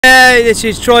Hey, this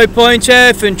is Troy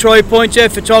Pointer from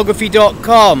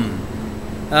TroyPointerPhotography.com.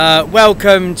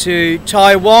 Welcome to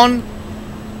Taiwan.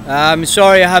 I'm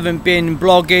sorry I haven't been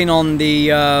blogging on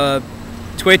the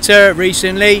Twitter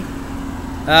recently.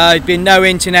 There's been no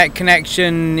internet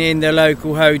connection in the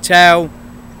local hotel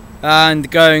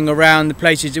and going around the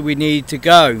places that we need to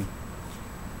go.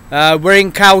 We're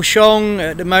in Kaohsiung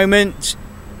at the moment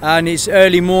and it's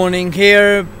early morning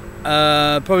here,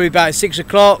 probably about 6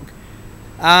 o'clock.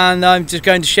 And I'm just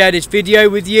going to share this video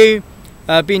with you.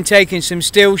 I've been taking some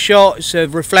still shots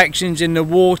of reflections in the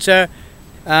water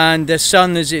and the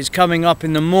sun as it's coming up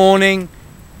in the morning.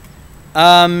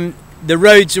 The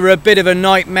roads are a bit of a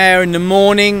nightmare in the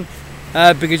morning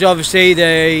because obviously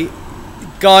the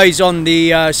guys on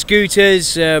the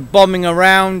scooters bombing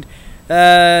around,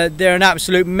 they're an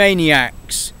absolute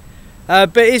maniacs.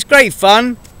 But it's great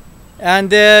fun,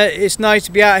 and it's nice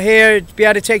to be out here to be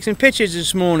able to take some pictures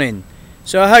this morning.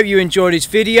 So I hope you enjoyed this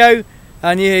video,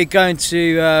 and you're going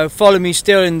to follow me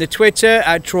still in the Twitter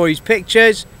at Troy's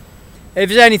Pictures. If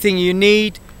there's anything you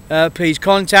need, please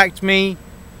contact me.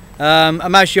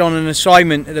 I'm actually on an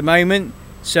assignment at the moment,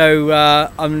 so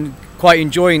I'm quite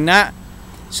enjoying that.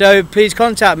 So please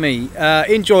contact me.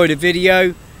 Enjoy the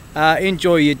video.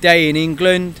 Enjoy your day in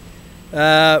England.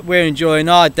 We're enjoying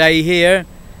our day here.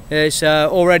 It's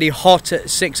already hot at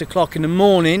 6 o'clock in the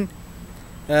morning.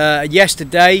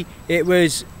 Yesterday it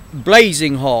was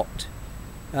blazing hot,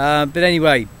 but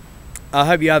anyway, I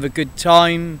hope you have a good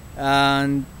time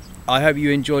and I hope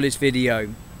you enjoy this video.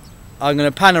 I'm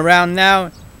going to pan around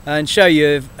now and show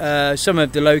you some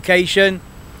of the location,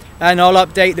 and I'll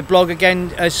update the blog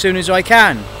again as soon as I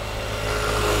can.